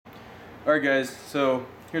Alright guys, so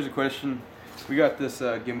here's a question. We got this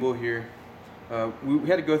gimbal here. We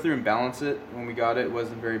had to go through and balance it. When we got it, it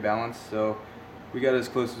wasn't very balanced, so we got it as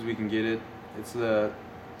close as we can get it. It's the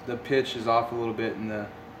pitch is off a little bit in the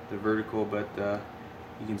vertical, but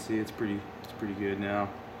you can see it's pretty good now.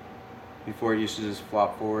 Before it used to just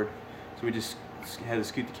flop forward, so we just had to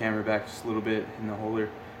scoot the camera back just a little bit in the holder.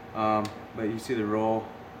 But you see the roll.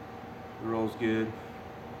 The roll's good.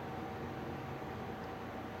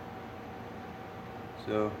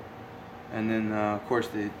 So, and then of course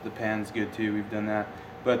the pan's good too. We've done that.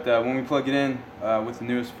 But when we plug it in with the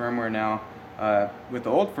newest firmware now, with the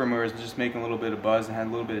old firmware, it's just making a little bit of buzz and had a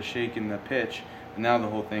little bit of shake in the pitch. But now the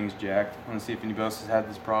whole thing's jacked. I want to see if anybody else has had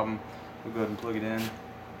this problem. We'll go ahead and plug it in.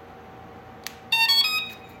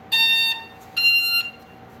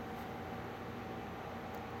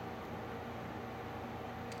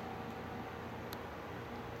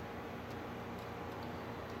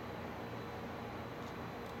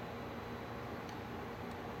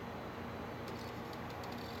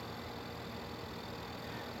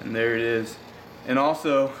 And there it is. And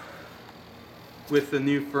also with the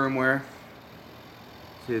new firmware,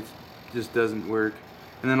 see, it just doesn't work.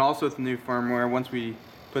 And then also with the new firmware, once we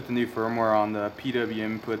put the new firmware on, the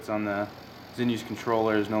PW inputs on the Zenmuse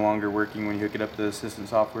controller is no longer working when you hook it up to the assistant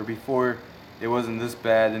software. Before it wasn't this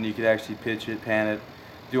bad, and you could actually pitch it, pan it,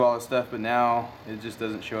 do all this stuff, but now it just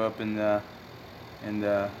doesn't show up in the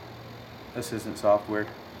assistant software.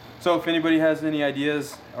 So if anybody has any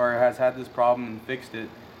ideas or has had this problem and fixed it,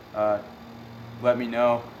 let me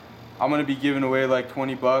know. I'm going to be giving away like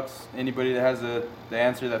 20 bucks. Anybody that has the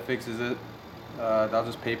answer that fixes it, I'll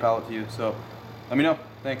just PayPal it to you. So let me know.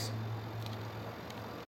 Thanks.